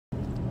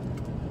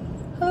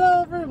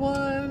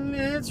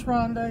it's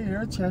Rhonda,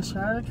 your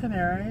Cheshire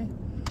Canary,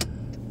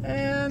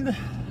 and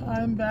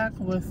I'm back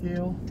with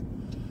you.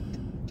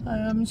 I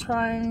am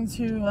trying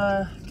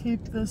to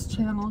keep this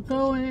channel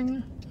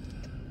going,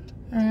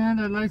 and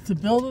I'd like to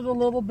build it a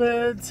little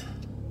bit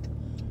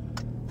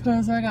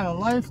because I got a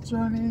life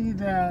journey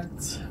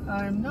that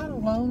I'm not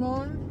alone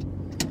on.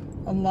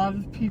 A lot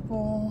of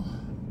people,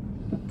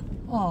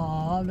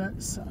 aw,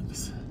 that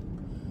sucks.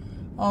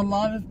 A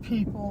lot of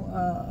people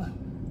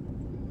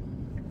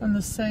in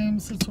the same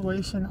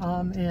situation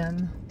I'm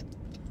in,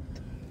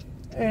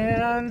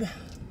 and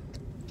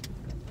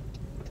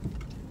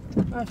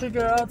I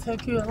figure I'll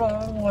take you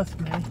along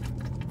with me.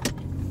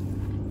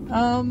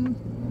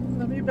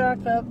 Let me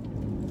back up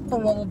a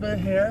little bit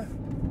here.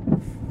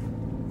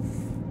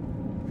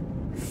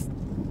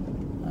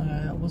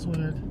 Alright, that was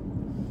weird.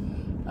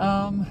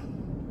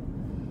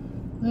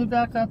 Let me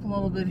back up a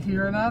little bit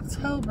here. In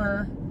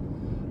October,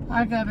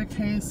 I got a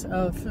case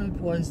of food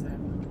poisoning.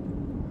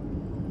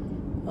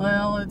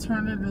 Well, it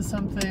turned into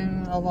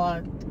something a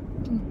lot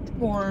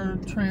more,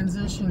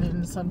 transitioned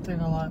into something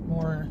a lot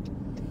more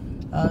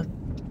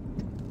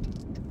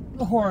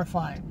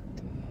horrifying.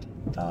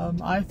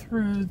 I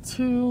threw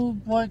 2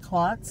 blood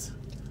clots,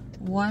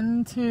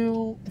 one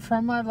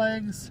from my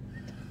legs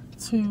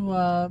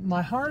to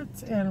my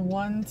heart and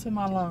one to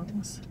my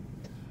lungs.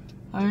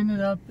 I ended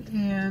up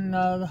in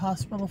the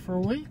hospital for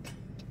a week.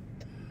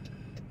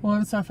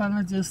 Once I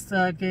finally just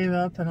gave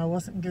up and I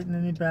wasn't getting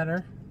any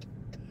better.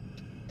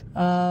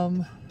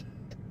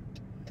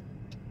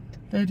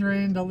 They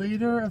drained a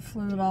liter of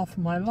fluid off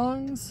my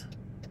lungs,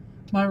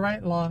 my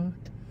right lung,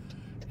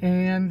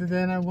 and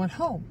then I went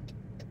home.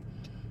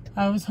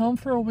 I was home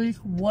for a week,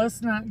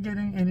 was not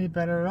getting any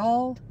better at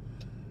all.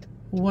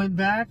 Went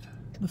back,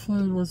 the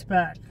fluid was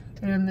back,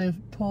 and they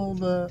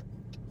pulled a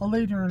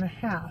liter and a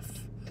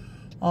half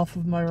off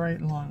of my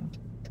right lung.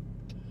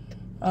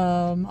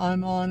 I'm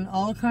on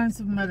all kinds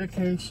of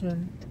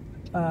medication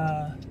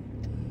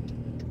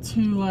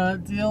to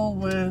deal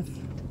with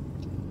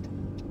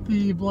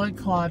the blood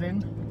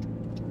clotting,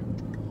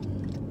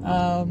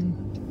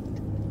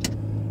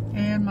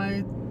 and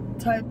my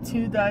type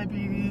 2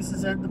 diabetes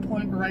is at the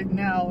point right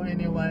now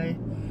anyway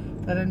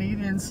that I need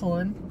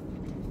insulin,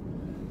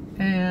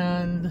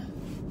 and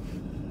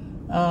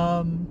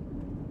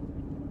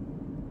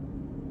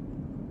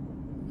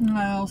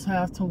I also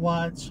have to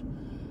watch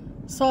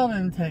salt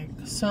intake.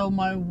 So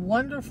my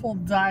wonderful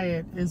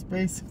diet is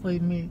basically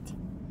meat.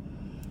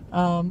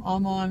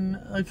 I'm on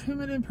a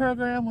Coumadin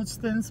program, which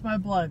thins my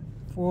blood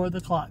for the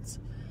clots.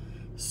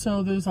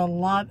 So there's a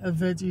lot of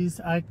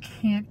veggies I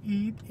can't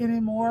eat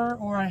anymore,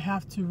 or I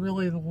have to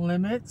really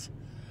limit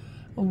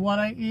what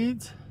I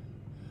eat.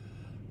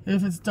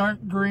 If it's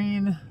dark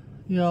green,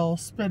 you know,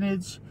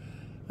 spinach,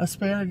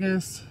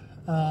 asparagus,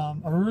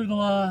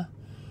 arugula,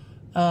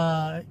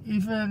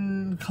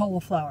 even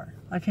cauliflower,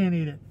 I can't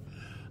eat it.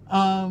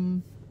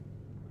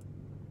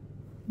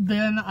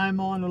 Then I'm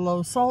on a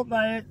low salt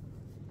diet,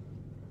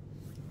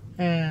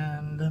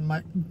 and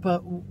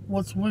but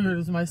what's weird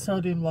is my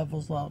sodium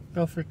level's low.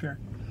 Go figure.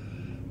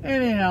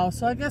 Anyhow,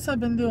 so I guess I've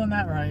been doing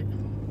that right.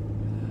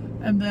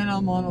 And then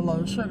I'm on a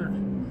low sugar.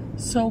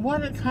 So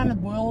what it kind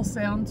of boils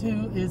down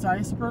to is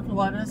iceberg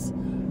lettuce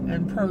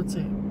and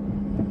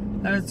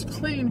protein. And it's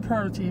clean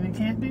protein. It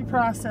can't be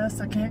processed.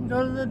 I can't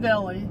go to the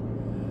deli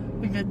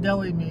to get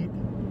deli meat.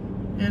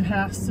 It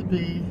has to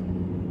be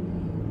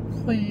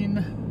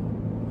clean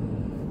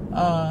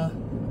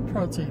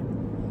protein,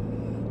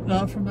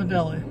 not from the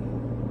deli,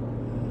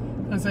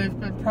 because they've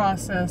been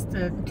processed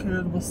and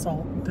cured with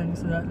salt and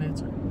things of that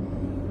nature.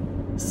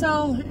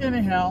 So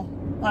anyhow,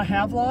 I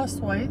have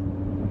lost weight.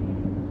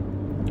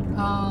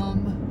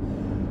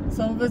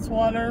 Some of it's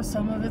water,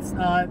 some of it's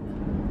not.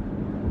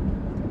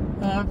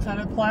 I've kind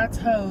of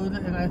plateaued,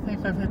 and I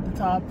think I've hit the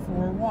top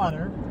for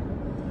water.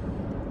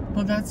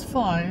 But that's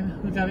fine.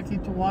 We got to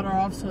keep the water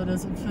off so it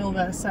doesn't fill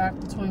that sac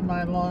between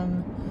my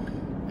lung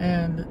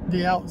and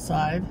the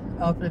outside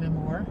up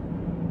anymore.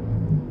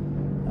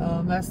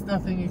 That's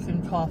nothing you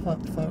can cough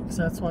up, folks.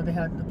 That's why they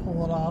had to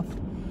pull it off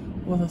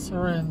with a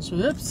syringe.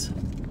 Oops.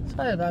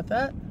 Sorry about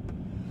that.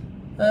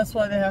 That's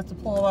why they have to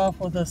pull it off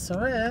with a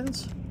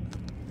syringe.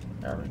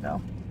 There we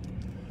go.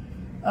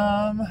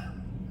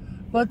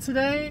 But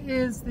today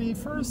is the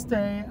first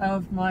day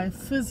of my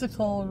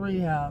physical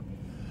rehab.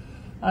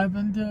 I've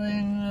been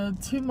doing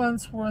 2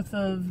 months worth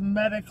of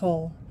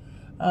medical,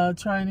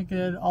 trying to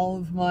get all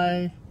of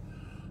my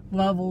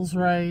levels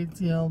right,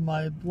 you know,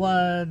 my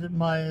blood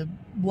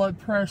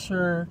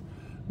pressure,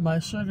 my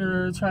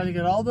sugar, trying to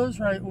get all those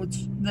right,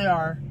 which they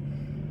are.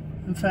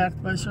 In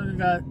fact, my sugar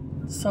got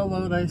so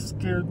low that I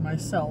scared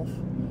myself.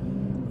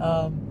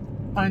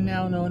 I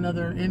now know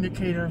another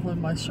indicator of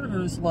when my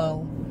sugar is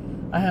low.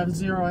 I have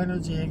zero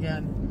energy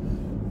again.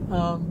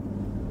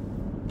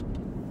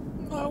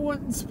 I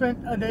went and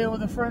spent a day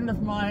with a friend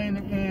of mine,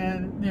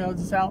 and, you know,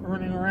 just out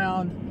running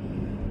around,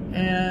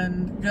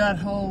 and got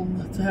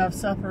home to have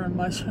supper, and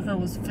my sugar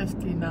was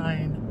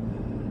 59.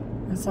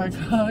 It's like,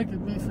 oh, it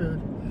could be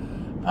food.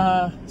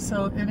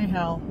 So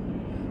anyhow,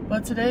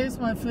 But today is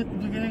my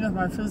beginning of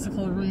my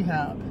physical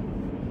rehab.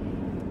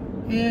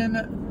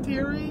 In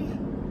theory,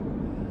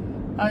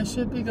 I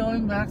should be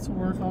going back to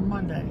work on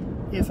Monday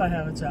if I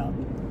have a job.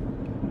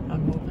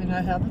 I'm hoping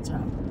I have a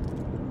job.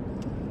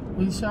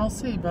 We shall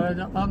see, but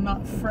I'm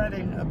not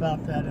fretting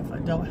about that. If I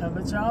don't have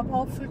a job,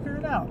 I'll figure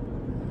it out.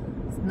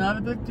 It's not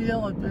a big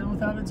deal. I've been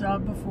without a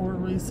job before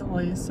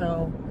recently,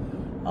 so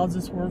I'll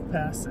just work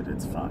past it.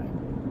 It's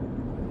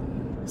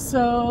fine.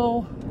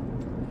 So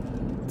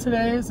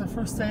today is the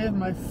first day of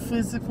my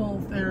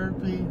physical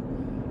therapy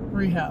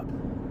rehab.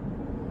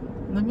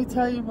 Let me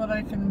tell you what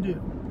I can do.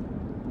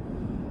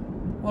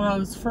 When I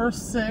was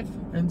first sick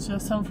and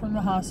just home from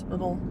the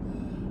hospital,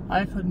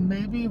 I could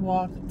maybe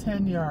walk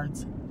 10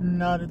 yards.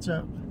 Not a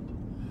joke.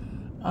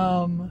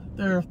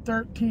 There are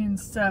 13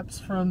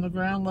 steps from the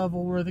ground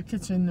level where the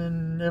kitchen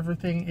and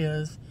everything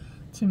is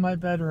to my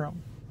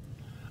bedroom.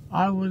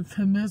 I would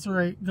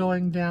commiserate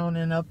going down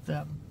and up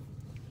them.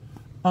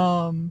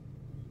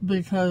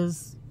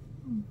 Because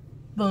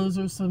those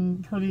are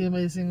some pretty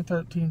amazing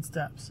 13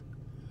 steps.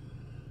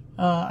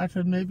 I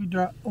could maybe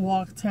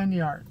walk 10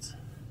 yards.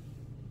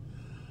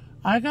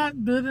 I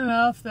got good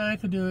enough that I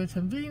could do a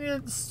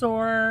convenience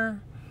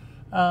store.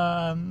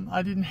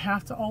 I didn't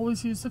have to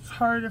always use the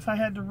cart if I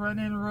had to run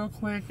in real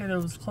quick and it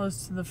was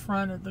close to the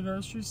front at the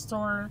grocery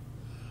store.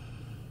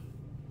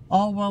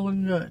 All well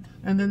and good.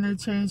 And then they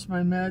changed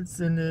my meds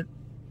and it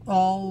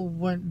all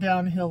went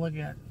downhill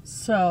again.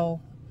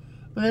 So,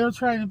 but they were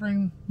trying to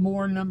bring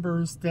more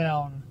numbers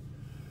down.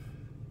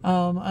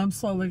 I'm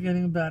slowly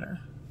getting better.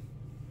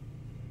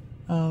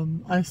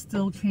 I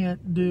still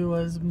can't do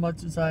as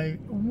much as I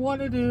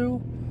want to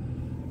do,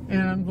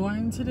 and I'm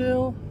going to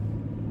do,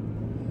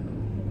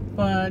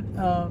 but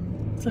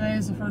today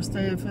is the first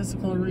day of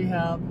physical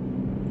rehab,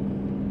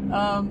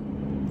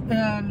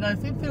 and I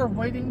think they're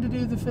waiting to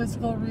do the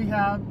physical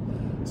rehab,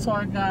 so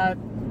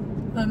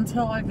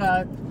until I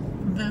got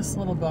this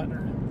little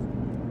bugger.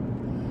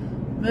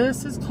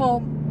 This is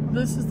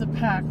the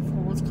pack for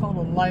what's called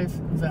a life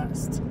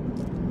vest.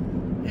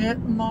 It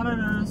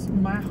monitors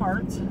my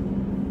heart.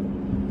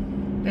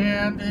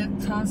 And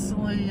it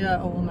constantly,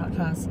 well, not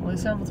constantly,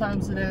 several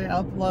times a day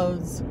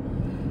uploads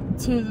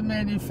to the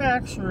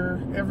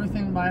manufacturer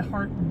everything my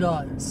heart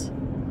does.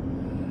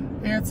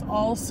 It's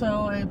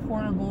also a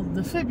portable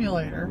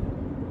defibrillator.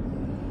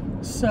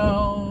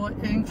 So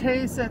in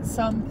case at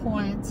some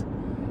point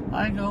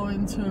I go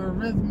into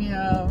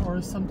arrhythmia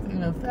or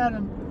something of that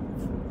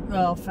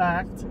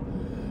fact,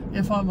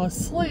 if I'm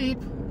asleep,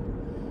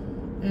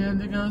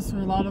 and it goes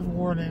through a lot of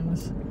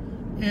warnings,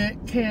 it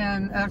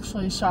can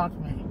actually shock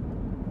me.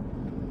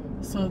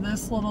 So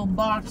this little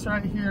box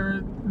right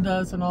here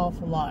does an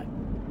awful lot.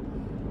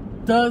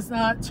 Does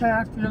not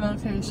track your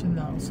location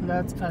though, so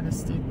that's kind of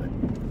stupid.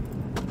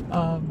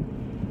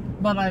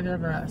 But I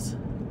digress.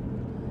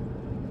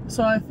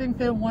 So I think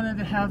they wanted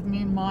to have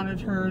me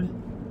monitored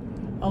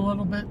a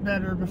little bit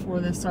better before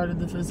they started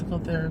the physical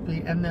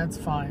therapy, and that's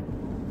fine.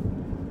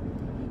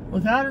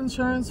 Without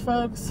insurance,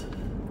 folks,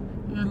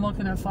 you're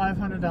looking at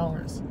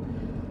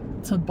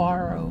 $500 to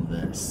borrow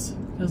this,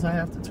 because I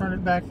have to turn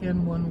it back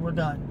in when we're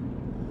done.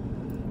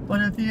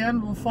 But at the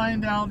end, we'll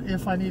find out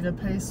if I need a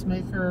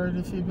pacemaker or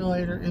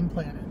defibrillator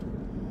implanted.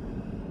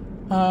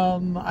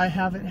 I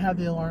haven't had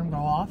the alarm go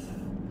off.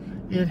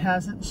 It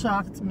hasn't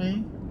shocked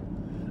me.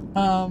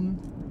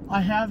 I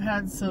have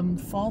had some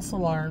false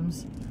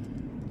alarms.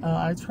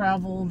 I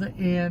traveled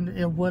and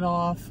it went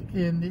off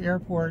in the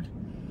airport,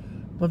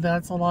 but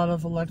that's a lot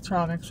of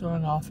electronics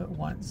going off at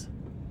once.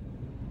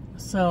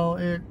 So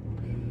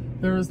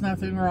there was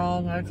nothing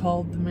wrong. I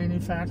called the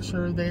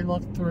manufacturer. They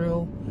looked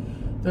through.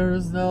 There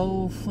was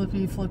no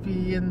flippy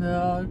in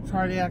the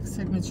cardiac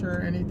signature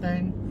or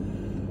anything.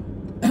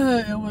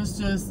 It was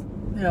just,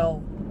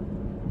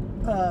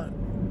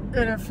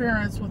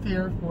 interference with the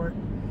airport.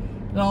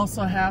 It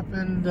also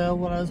happened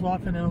when I was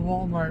walking in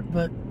Walmart,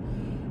 but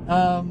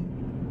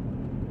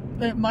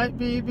it might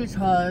be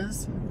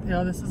because,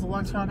 this is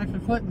electronic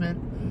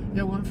equipment.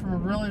 It went from a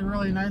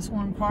really nice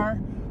warm car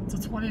to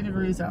 20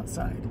 degrees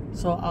outside.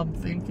 So I'm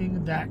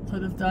thinking that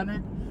could have done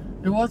it.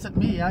 It wasn't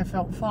me. I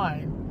felt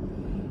fine.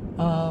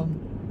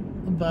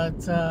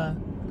 But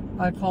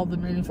I called the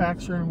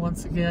manufacturer, and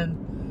once again,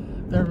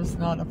 there was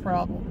not a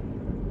problem.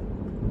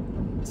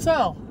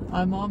 So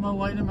I'm on my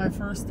way to my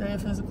first day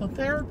of physical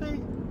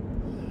therapy.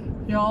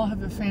 You all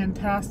have a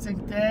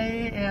fantastic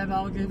day, and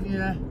I'll give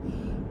you an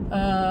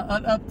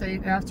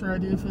update after I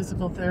do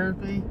physical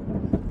therapy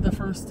the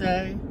first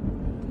day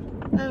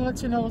and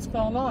let you know what's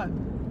going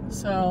on.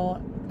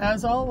 So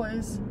as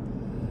always,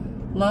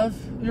 love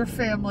your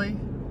family,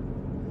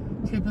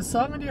 keep a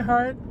song in your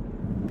heart,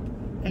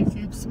 and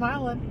keep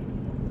smiling.